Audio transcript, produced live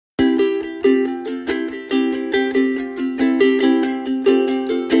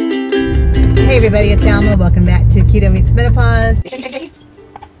Hey everybody, it's Alma. Welcome back to Keto Meets Menopause. You see it?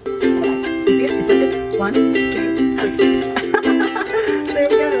 It's lifted. 1, 2, 3. There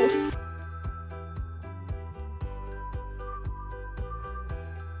we go.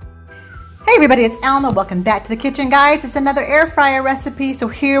 Hey everybody, it's Alma. Welcome back to the kitchen, guys. It's another air fryer recipe. So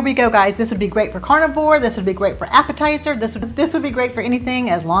here we go, guys. This would be great for carnivore. This would be great for appetizer. This would be great for anything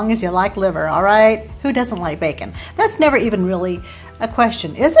as long as you like liver, all right? Who doesn't like bacon? That's never even really a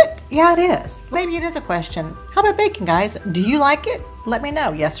question, is it? Yeah, it is. Maybe it is a question. How about bacon, guys? Do you like it? Let me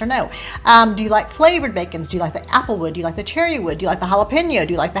know, yes or no. Do you like flavored bacons? Do you like the applewood? Do you like the cherrywood? Do you like the jalapeno?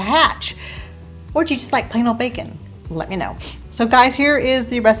 Do you like the hatch? Or do you just like plain old bacon? Let me know. So guys, here is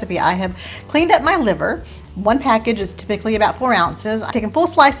the recipe. I have cleaned up my liver. One package is typically about 4 ounces. I've taken full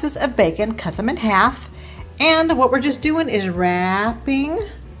slices of bacon, cut them in half, and what we're just doing is wrapping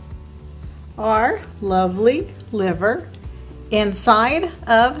our lovely liver inside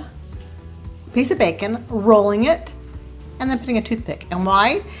of a piece of bacon, rolling it, and then putting a toothpick. And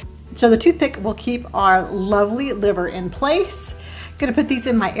why? So the toothpick will keep our lovely liver in place. Gonna put these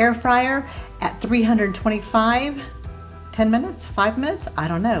in my air fryer at 325. 10 minutes, 5 minutes, I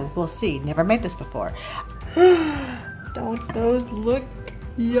don't know, we'll see. Never made this before. Don't those look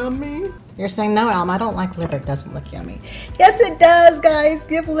yummy? You're saying, no, Alma, I don't like liver. It doesn't look yummy. Yes, it does, guys.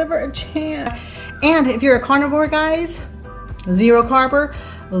 Give liver a chance. And if you're a carnivore, guys, 0 carber,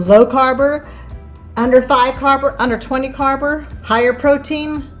 low carber, under 5 carber, under 20 carber, higher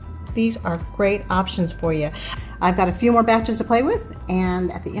protein, these are great options for you. I've got a few more batches to play with,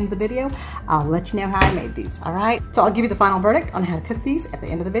 and at the end of the video, I'll let you know how I made these, all right? So I'll give you the final verdict on how to cook these at the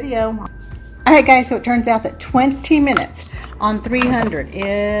end of the video. All right, guys, so it turns out that 20 minutes on 300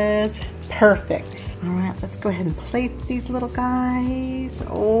 is perfect. All right, let's go ahead and plate these little guys.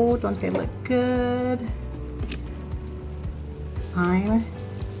 Oh, don't they look good? I'm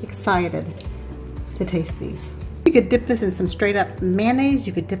excited to taste these. You could dip this in some straight up mayonnaise.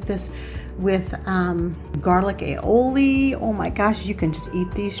 You could dip this with garlic aioli. Oh my gosh, you can just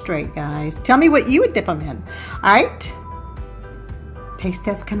eat these straight, guys. Tell me what you would dip them in. All right, taste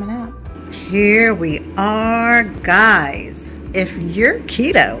test coming up. Here we are, guys. If you're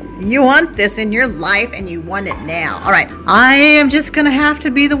keto, you want this in your life and you want it now. All right, I am just gonna have to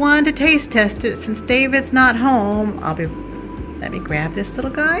be the one to taste test it since David's not home. Let me grab this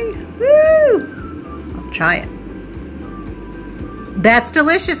little guy. Woo! I'll try it. That's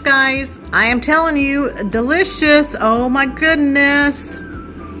delicious, guys. I am telling you, delicious. Oh my goodness.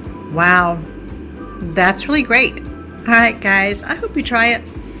 Wow. That's really great. All right, guys. I hope you try it.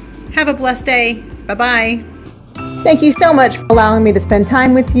 Have a blessed day. Bye-bye. Thank you so much for allowing me to spend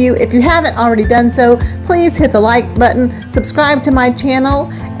time with you. If you haven't already done so, please hit the like button, subscribe to my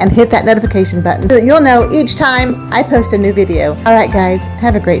channel, and hit that notification button so that you'll know each time I post a new video. All right, guys,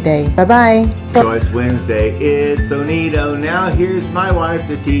 have a great day. Bye-bye. Choice Wednesday, it's so neato. Now here's my wife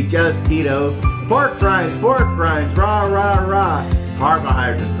to teach us keto. Pork rinds, rah, rah, rah.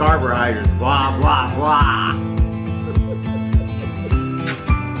 Carbohydrates, blah, blah, blah.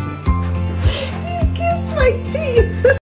 You kissed my teeth.